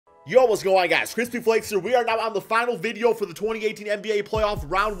Yo, what's going on, guys? Crispy Flakes here. We are now on the final video for the 2018 NBA Playoff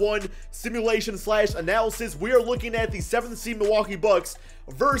Round 1 simulation / analysis. We are looking at the 7th seed Milwaukee Bucks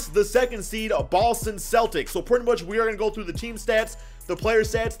versus the 2nd seed Boston Celtics. So pretty much we are going to go through the team stats, the player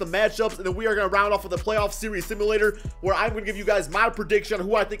stats, the matchups, and then we are going to round off with the playoff series simulator, where I'm going to give you guys my prediction on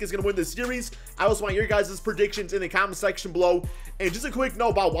who I think is going to win this series. I also want your guys' predictions in the comment section below. And just a quick note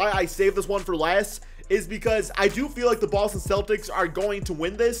about why I saved this one for last is because I do feel like the Boston Celtics are going to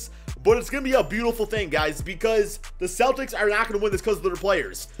win this, but it's going to be a beautiful thing, guys, because the Celtics are not going to win this because of their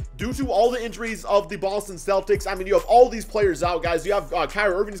players. Due to all the injuries of the Boston Celtics, I mean, you have all these players out, guys. You have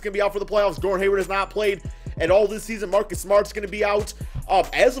Kyrie Irving is going to be out for the playoffs. Gordon Hayward has not played at all this season. Marcus Smart's going to be out.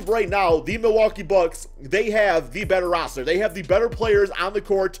 As of right now, the Milwaukee Bucks, they have the better roster. They have the better players on the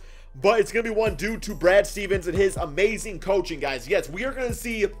court, but it's going to be one due to Brad Stevens and his amazing coaching, guys. Yes, we are going to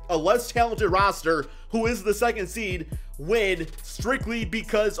see a less talented roster who is the 2nd seed win strictly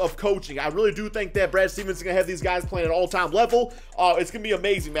because of coaching. I really do think that Brad Stevens is going to have these guys playing at all-time level. It's going to be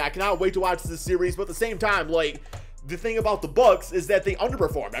amazing, man. I cannot wait to watch this series, but at the same time, like, the thing about the Bucks is that they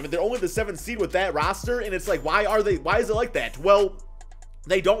underperformed. I mean, they're only the 7th seed with that roster, and it's like, why is it like that? Well,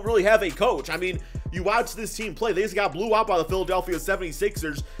 they don't really have a coach. I mean, you watch this team play. They just got blew out by the Philadelphia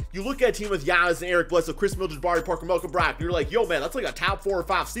 76ers. You look at a team with Giannis and Eric Bledsoe, Chris Middleton, Jabari Parker, Malcolm Brogdon, you're like, yo, man, that's like a top 4 or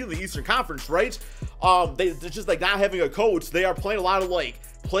 5 seed in the Eastern Conference, right? They're just like not having a coach. They are playing a lot of like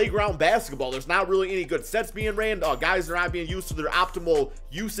playground basketball. There's not really any good sets being ran. Guys are not being used to their optimal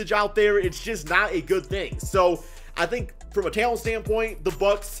usage out there. It's just not a good thing. So I think from a talent standpoint, the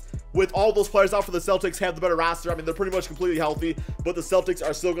Bucks, with all those players out for the Celtics, have the better roster. I mean, they're pretty much completely healthy, but the Celtics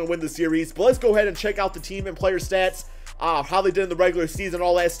are still going to win the series. But let's go ahead and check out the team and player stats, how they did in the regular season,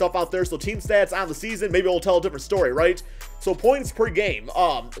 all that stuff out there. So team stats on the season, maybe it'll tell a different story, right? So points per game.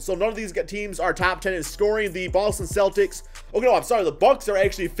 So none of these teams are top 10 in scoring. The Boston Celtics, okay, no, I'm sorry. The Bucks are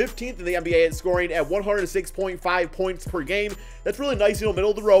actually 15th in the NBA in scoring at 106.5 points per game. That's really nice, you know, middle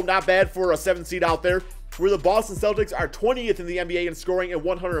of the road. Not bad for a 7th seed out there. Where the Boston Celtics are 20th in the NBA in scoring at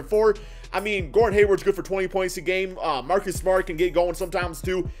 104. I mean, Gordon Hayward's good for 20 points a game. Marcus Smart can get going sometimes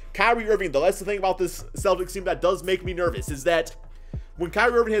too. Kyrie Irving, though, that's the thing about this Celtics team that does make me nervous, is that when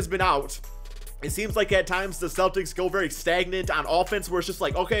Kyrie Irving has been out, it seems like at times the Celtics go very stagnant on offense, where it's just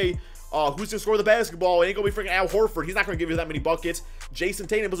like, okay, who's going to score the basketball? It ain't going to be freaking Al Horford. He's not going to give you that many buckets. Jason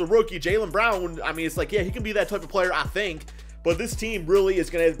Tatum was a rookie. Jaylen Brown, I mean, it's like, yeah, he can be that type of player, I think. But this team really is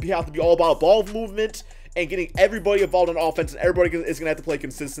going to have to be all about ball movement and getting everybody involved on offense, and everybody is going to have to play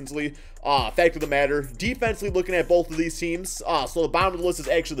consistently. Fact of the matter, defensively looking at both of these teams, so the bottom of the list is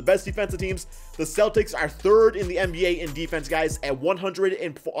actually the best defensive teams. The Celtics are 3rd in the NBA in defense, guys, at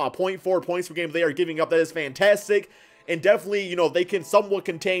 100.4 points per game they are giving up. That is fantastic. And definitely, you know, they can somewhat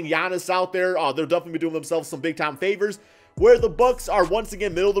contain Giannis out there. They'll definitely be doing themselves some big-time favors. Where the Bucks are once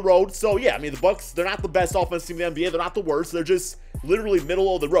again middle of the road. So yeah, I mean, the Bucks, they're not the best offensive team in the NBA. They're not the worst. They're just literally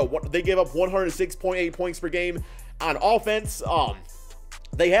middle of the road. They give up 106.8 points per game on offense.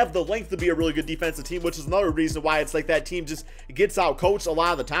 They have the length to be a really good defensive team, which is another reason why it's like that team just gets out coached a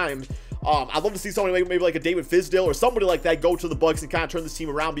lot of the time. I'd love to see somebody maybe like a David Fizdale or somebody like that go to the Bucks and kind of turn this team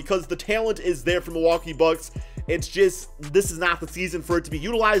around, because the talent is there for Milwaukee Bucks. It's just, this is not the season for it to be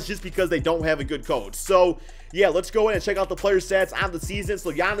utilized just because they don't have a good coach. So yeah, let's go in and check out the player stats on the season.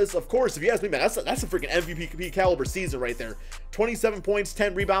 So Giannis, of course, if you ask me, man, that's a freaking MVP caliber season right there. 27 points,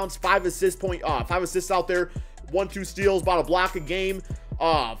 10 rebounds, 5 assists out there, 1-2 steals, about a block a game.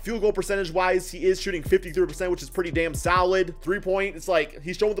 Field goal percentage wise, he is shooting 53%, which is pretty damn solid. 3-point, it's like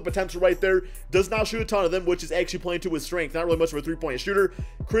he's showing the potential right there. Does not shoot a ton of them, which is actually playing to his strength. Not really much of a 3-point shooter.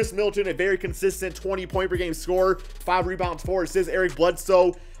 Chris Middleton, a very consistent 20-point per game scorer, 5 rebounds, 4 assists. Eric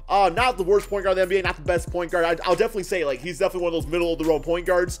Bledsoe, not the worst point guard in the NBA, not the best point guard. I'll definitely say, like, he's definitely one of those middle of the road point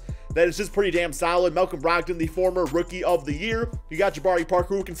guards that is just pretty damn solid. Malcolm Brogdon, the former rookie of the year. You got Jabari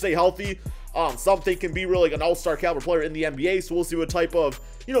Parker, who can stay healthy. Something can be really like an all-star caliber player in the NBA, so we'll see what type of,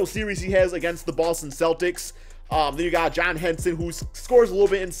 you know, series he has against the Boston Celtics. Then you got John Henson, who scores a little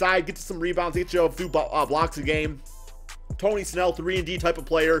bit inside, gets some rebounds, gets you a few blocks a game. Tony Snell, 3-and-D type of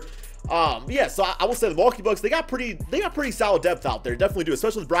player. Yeah, so I will say the Milwaukee Bucks, they got pretty solid depth out there. Definitely do,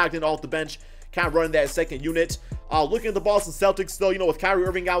 especially with Brogdon off the bench, kind of running that second unit. Looking at the Boston Celtics, though, you know, with Kyrie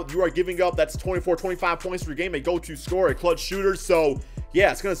Irving out, you are giving up, that's 24, 25 points per game, a go-to scorer, a clutch shooter. So yeah,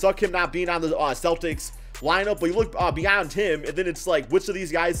 it's going to suck him not being on the Celtics lineup. But you look beyond him, and then it's like, which of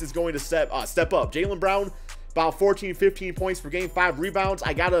these guys is going to step up? Jaylen Brown, about 14, 15 points per game, 5 rebounds.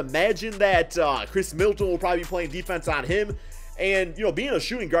 I got to imagine that Chris Middleton will probably be playing defense on him. And, you know, being a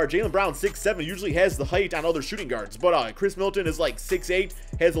shooting guard, Jaylen Brown, 6'7", usually has the height on other shooting guards. But Chris Middleton is like 6'8",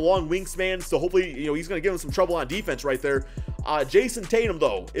 has a long wingspan, so hopefully, you know, he's going to give him some trouble on defense right there. Jason Tatum,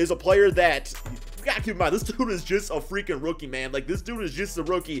 though, is a player that you gotta keep in mind. This dude is just a freaking rookie, man. Like, this dude is just a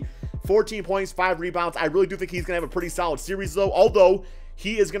rookie. 14 points, 5 rebounds. I really do think he's gonna have a pretty solid series, though. Although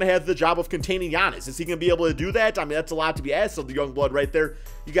he is going to have the job of containing Giannis. Is he going to be able to do that? I mean, that's a lot to be asked of the young blood right there.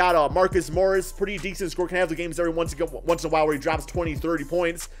 You got Marcus Morris, pretty decent score. Can have the games every once in a while where he drops 20, 30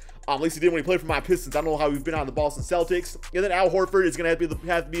 points. At least he did when he played for my Pistons. I don't know how he's been on the Boston Celtics. And then Al Horford is going to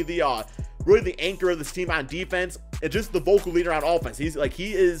have to be the really the anchor of this team on defense and just the vocal leader on offense. He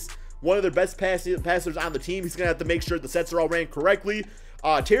is one of their best passers on the team. He's going to have to make sure the sets are all ran correctly.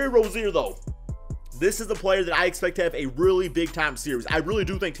 Terry Rozier, though. This is the player that I expect to have a really big-time series. I really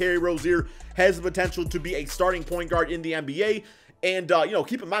do think Terry Rozier has the potential to be a starting point guard in the NBA. And, you know,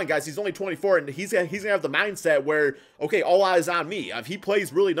 keep in mind, guys, he's only 24, and he's going to have the mindset where, okay, all eyes on me. If he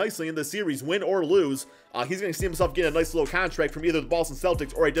plays really nicely in this series, win or lose, he's going to see himself get a nice little contract from either the Boston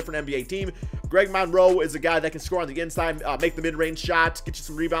Celtics or a different NBA team. Greg Monroe is a guy that can score on the inside, make the mid-range shot, get you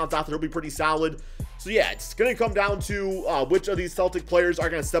some rebounds out there. He'll be pretty solid. So, yeah, it's going to come down to which of these Celtic players are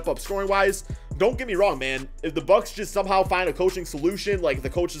going to step up scoring-wise. Don't get me wrong, man. If the Bucks just somehow find a coaching solution, like the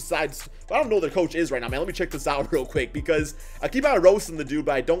coach decides, I don't know who the coach is right now, man. Let me check this out real quick because I keep on roasting the dude,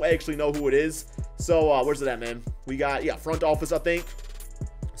 but I don't actually know who it is. So, where's it at, man? We got, yeah, front office, I think.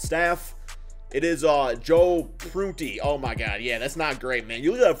 Staff. It is Joe Prunty. Oh, my God. Yeah, that's not great, man.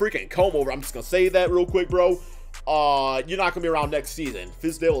 You look at a freaking comb over. I'm just going to say that real quick, bro. You're not gonna be around next season.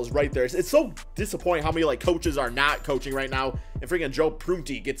 Fizdale is right there. It's so disappointing how many like coaches are not coaching right now, and freaking Joe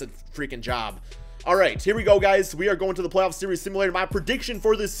Prunty gets a freaking job. All right, here we go, guys. We are going to the playoff series simulator. My prediction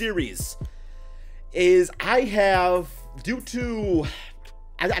for this series is I think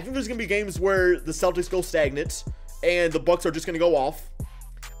there's gonna be games where the Celtics go stagnant and the Bucks are just gonna go off.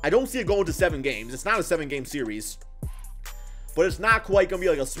 I don't see it going to 7 games. It's not a 7-game series. But it's not quite going to be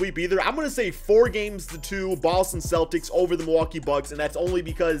like a sweep either. I'm going to say 4-2 Boston Celtics over the Milwaukee Bucks, and that's only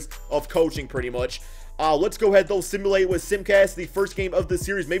because of coaching pretty much. Let's go ahead, though, simulate with Simcast. The first game of the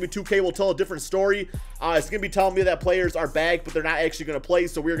series, maybe 2K will tell a different story. It's going to be telling me that players are back, but they're not actually going to play,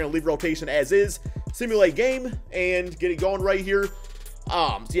 so we're going to leave rotation as is. Simulate game, and get it going right here.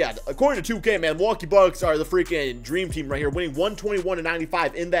 So yeah, according to 2K, man, Milwaukee Bucks are the freaking dream team right here, winning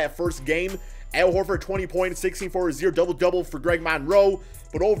 121-95 in that first game. Al Horford, 20 points, 16 for his 0, double-double for Greg Monroe.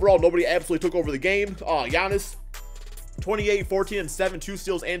 But overall, nobody absolutely took over the game. Giannis, 28, 14, and 7, 2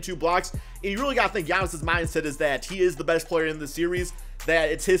 steals and 2 blocks. And you really got to think Giannis's mindset is that he is the best player in the series, that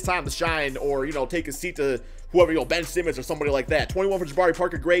it's his time to shine or, you know, take a seat to whoever, you know, Ben Simmons or somebody like that. 21 for Jabari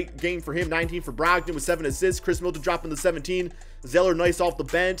Parker, great game for him. 19 for Brogdon with 7 assists. Chris Middleton dropping the 17. Zeller nice off the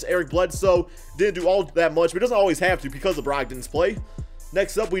bench. Eric Bledsoe didn't do all that much, but doesn't always have to because of Brogdon's play.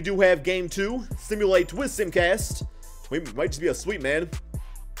 Next up, we do have Game 2. Simulate with Simcast. We might just be a sweep, man.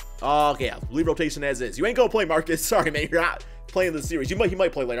 Okay, yeah, leave rotation as is. You ain't gonna play, Marcus. Sorry, man. You're not playing the series. He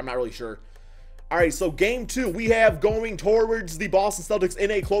might play later. I'm not really sure. All right, so Game 2, we have going towards the Boston Celtics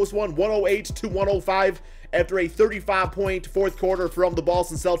in a close one, 108-105 after a 35-point fourth quarter from the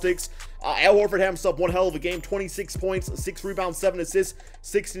Boston Celtics. Al Horford had himself one hell of a game, 26 points, 6 rebounds, 7 assists,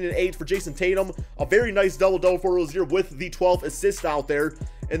 16 and 8 for Jason Tatum. A very nice double-double for Rozier with the 12 assists out there.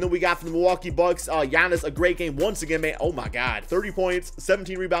 And then we got from the Milwaukee Bucks, Giannis, a great game once again, man. Oh my God, 30 points,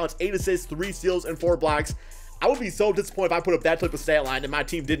 17 rebounds, 8 assists, 3 steals, and 4 blocks. I would be so disappointed if I put up that type of stat line and my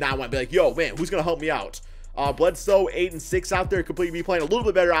team did not want to be like, yo, man, who's going to help me out? Bledsoe, 8 and 6 out there. Completely be playing a little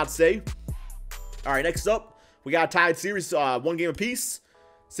bit better, I'd say. All right, next up, we got a tied series, 1 game apiece.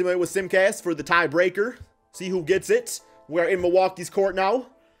 Simulate with Simcast for the tiebreaker. See who gets it. We're in Milwaukee's court now.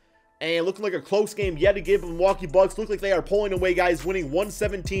 And looking like a close game yet again. The Milwaukee Bucks look like they are pulling away, guys, winning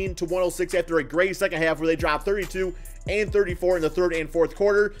 117-106 after a great second half where they dropped 32 and 34 in the third and fourth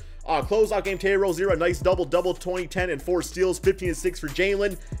quarter. Closeout game, Terry Rozier, a nice double-double, 20, 10, and 4 steals, 15 and 6 for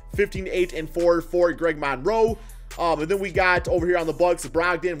Jalen, 15, 8, and 4 for Greg Monroe. And then we got over here on the Bucks,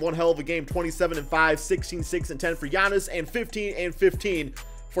 Brogdon, one hell of a game, 27 and 5, 16, 6, and 10 for Giannis, and 15 and 15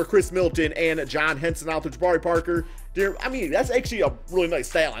 for Chris Middleton and John Henson out there. Jabari Parker. I mean, that's actually a really nice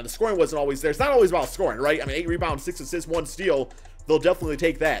stat line. The scoring wasn't always there. It's not always about scoring, right? I mean, 8 rebounds, 6 assists, 1 steal. They'll definitely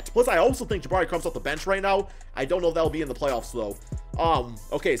take that. Plus, I also think Jabari comes off the bench right now. I don't know if that'll be in the playoffs, though.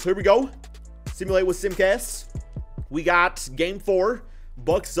 Okay, so here we go. Simulate with Simcast. We got Game 4.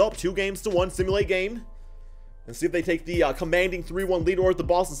 Bucks up 2-1. Simulate game. And see if they take the commanding 3-1 lead or if the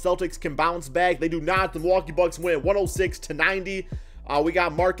Boston Celtics can bounce back. They do not. The Milwaukee Bucks win 106-90. We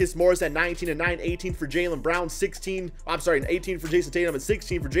got Marcus Morris at 19 and 9, 18 for Jaylen Brown, 18 for Jason Tatum, and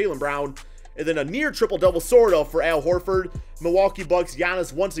 16 for Jaylen Brown. And then a near triple-double, sort of, for Al Horford. Milwaukee Bucks,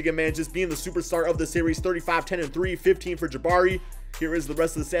 Giannis, once again, man, just being the superstar of the series, 35, 10, and 3, 15 for Jabari. Here is the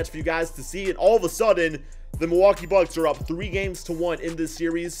rest of the stats for you guys to see. And all of a sudden, The Milwaukee Bucks are up 3-1 in this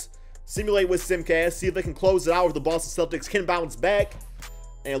series. Simulate with Simcast, see if they can close it out, or the Boston Celtics can bounce back.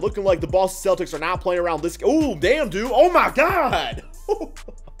 And looking like the Boston Celtics are not playing around this. Oh, damn, dude. Oh, my God.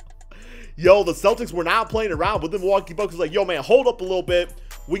 Yo, the Celtics were not playing around, but the Milwaukee Bucks was like, yo, man, hold up a little bit.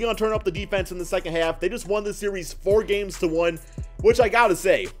 We're going to turn up the defense in the second half. They just won this series 4-1, which I got to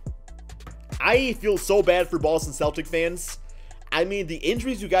say, I feel so bad for Boston Celtic fans. I mean, the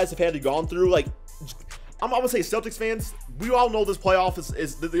injuries you guys have had to gone through, like, I'm going to say Celtics fans, we all know this playoff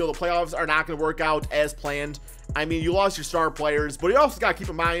is the playoffs are not going to work out as planned. I mean, you lost your star players, but you also got to keep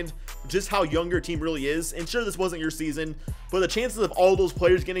in mind just how young your team really is. And sure, this wasn't your season, but the chances of all those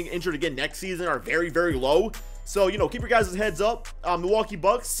players getting injured again next season are very, very low. So, you know, keep your guys' heads up. Milwaukee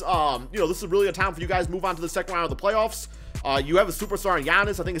Bucks, you know, this is really a time for you guys to move on to the second round of the playoffs. You have a superstar in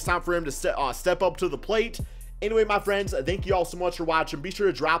Giannis. I think it's time for him to step up to the plate. Anyway, my friends, thank you all so much for watching. Be sure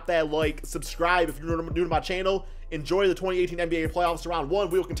to drop that like, subscribe if you're new to my channel. Enjoy the 2018 NBA playoffs round 1.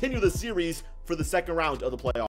 We will continue this series for the second round of the playoffs.